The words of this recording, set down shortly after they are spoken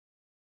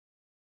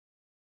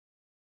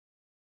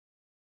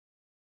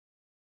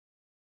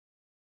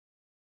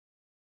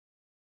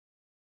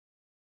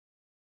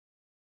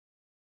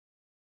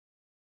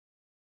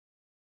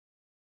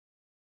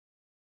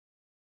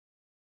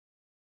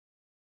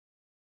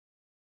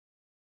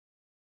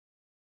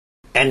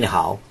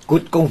Anyhow,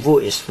 good Kung Fu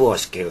is full of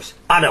skills,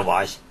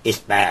 otherwise it's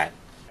bad.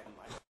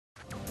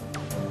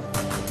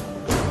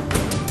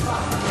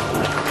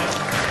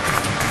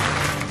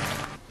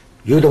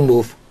 You don't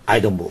move, I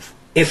don't move.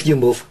 If you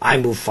move, I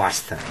move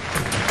faster.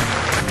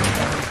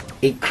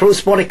 In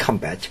close body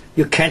combat,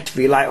 you can't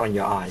rely on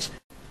your eyes.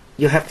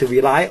 You have to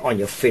rely on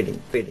your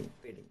feeling.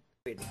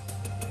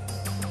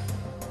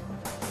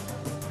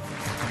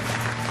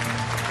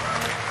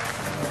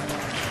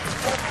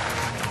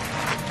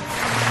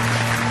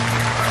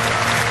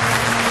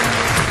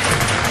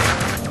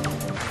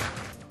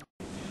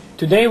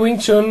 Today Wing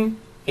Tsun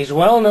is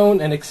well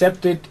known and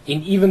accepted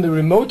in even the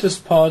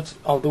remotest parts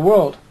of the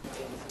world.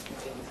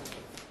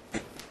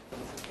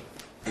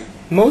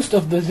 Most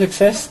of the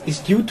success is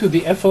due to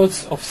the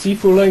efforts of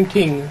Sifu Leung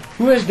Ting,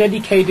 who has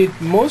dedicated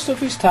most of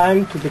his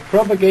time to the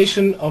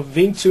propagation of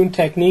Wing Tsun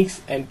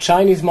techniques and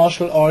Chinese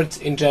martial arts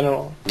in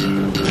general.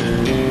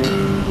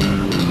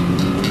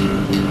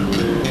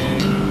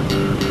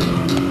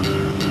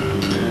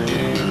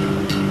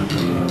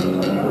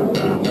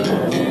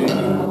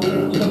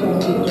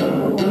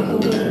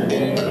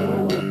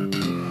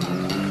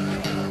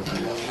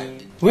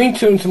 Wing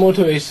Tsun's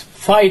motto is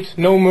 "Fight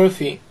no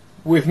mercy.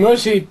 With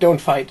mercy, don't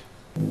fight."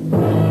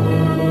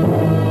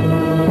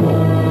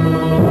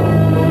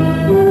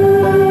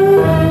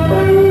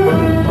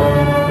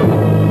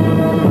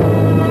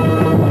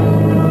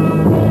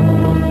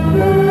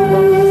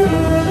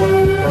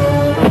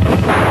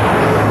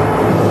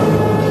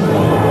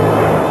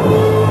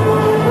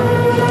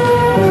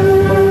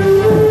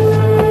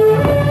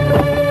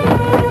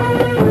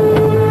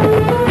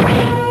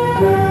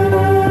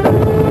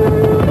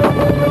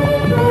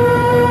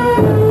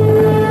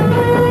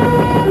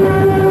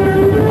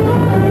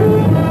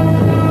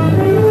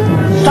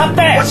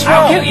 What's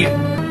wrong? I'll kill you!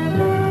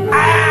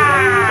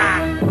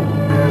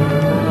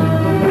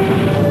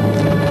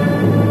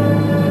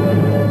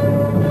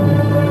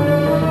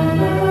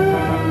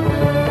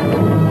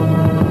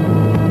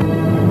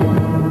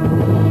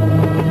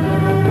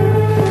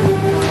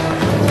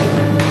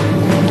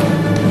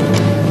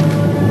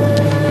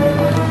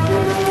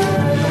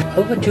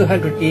 Over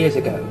 200 years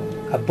ago,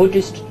 a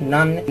Buddhist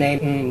nun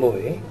named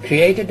Leung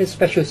created a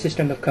special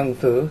system of Kung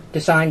Fu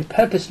designed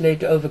purposely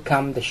to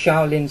overcome the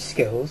Shaolin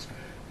skills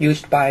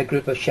used by a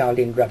group of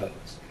Shaolin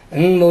rebels.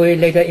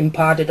 Leung later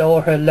imparted all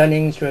her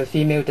learnings to a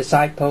female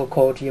disciple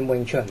called Yin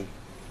Wing Chun.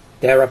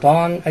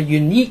 Thereupon, a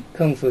unique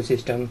Kung Fu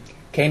system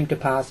came to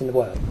pass in the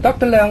world.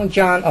 Dr. Leung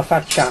Jian of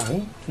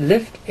Fatshan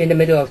lived in the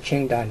middle of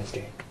Qing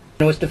dynasty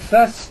and was the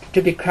first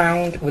to be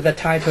crowned with the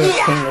title of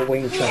King of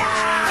Wing Chun.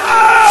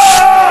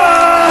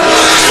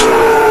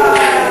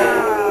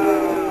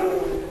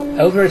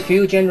 Over a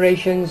few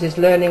generations, his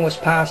learning was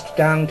passed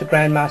down to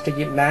Grandmaster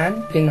Yip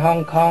Man. In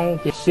Hong Kong,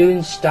 he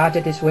soon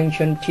started his Wing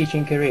Chun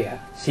teaching career.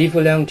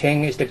 Sifu Leung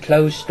Ting is the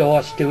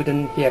closed-door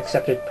student he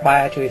accepted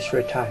prior to his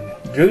retirement.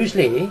 Bruce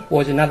Lee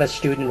was another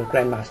student of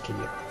Grandmaster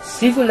Yip.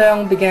 Sifu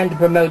Leung began to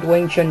promote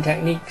Wing Chun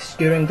techniques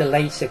during the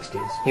late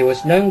 60s. He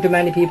was known to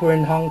many people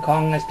in Hong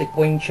Kong as the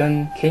Wing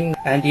Chun King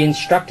and the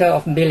instructor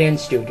of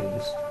millions of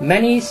students.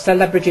 Many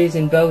celebrities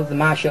in both the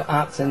martial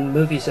arts and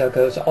movie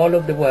circles all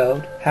over the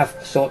world have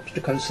sought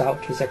to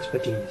consult his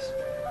expertise.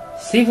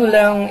 Sifu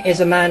Leung is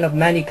a man of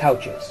many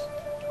cultures.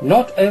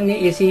 Not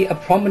only is he a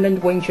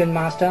prominent Wing Chun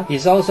master, he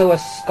is also a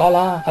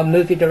scholar, a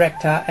movie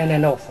director, and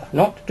an author.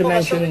 Not to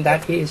mention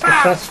that he is the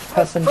first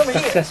person to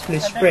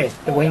successfully spread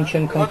the Wing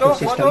Chun Kung Fu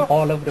system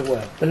all over the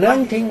world. The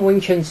Leung Ting Wing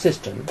Chun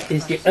system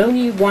is the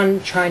only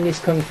one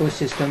Chinese Kung Fu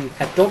system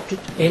adopted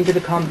into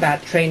the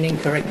combat training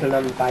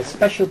curriculum by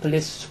special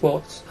police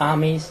squads,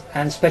 armies,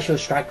 and special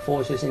strike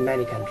forces in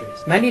many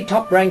countries. Many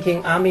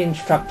top-ranking army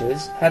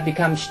instructors have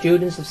become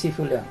students of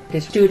Sifu Leung.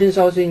 His students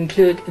also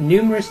include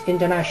numerous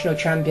international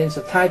champions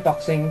of Thai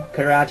boxing,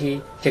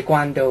 karate,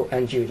 taekwondo,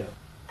 and judo.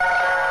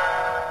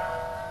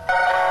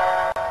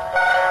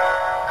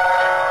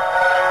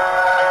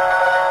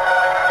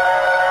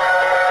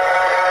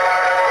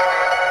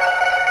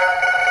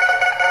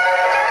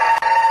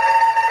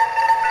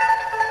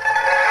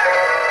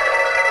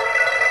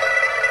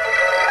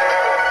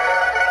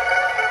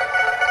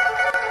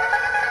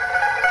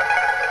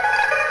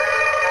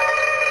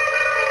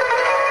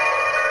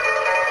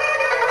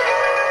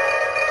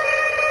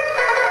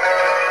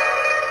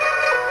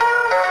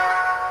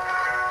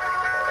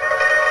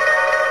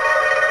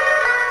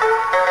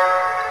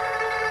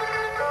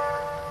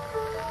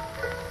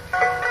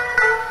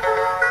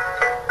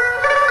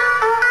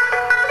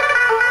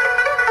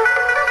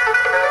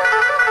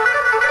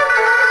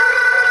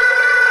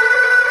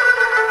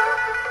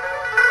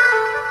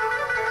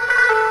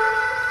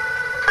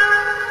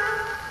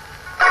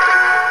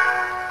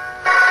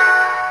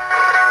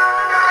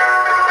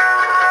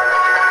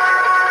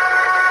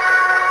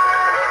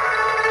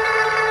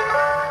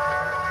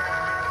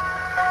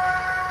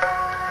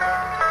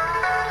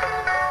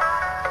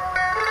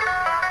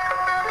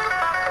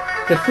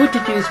 The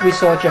footages we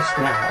saw just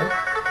now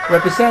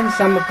represent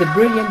some of the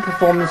brilliant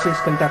performances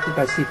conducted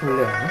by Sifu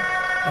Leung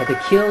at the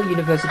Kiel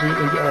University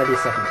in the early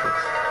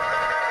 70s.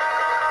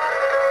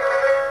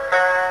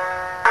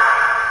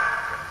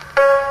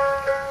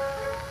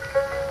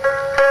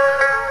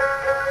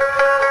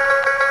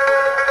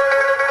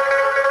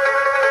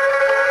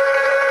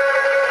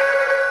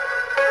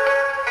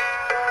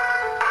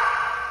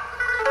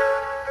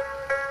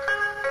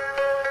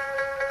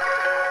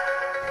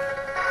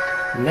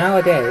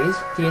 Nowadays,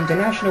 the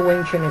International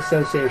Wing Chun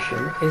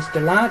Association is the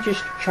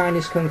largest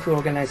Chinese Kung Fu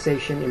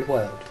organization in the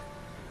world,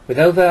 with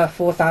over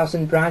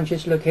 4,000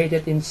 branches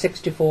located in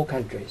 64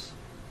 countries.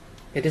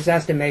 It is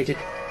estimated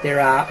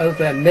there are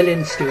over 1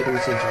 million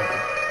students in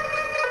total.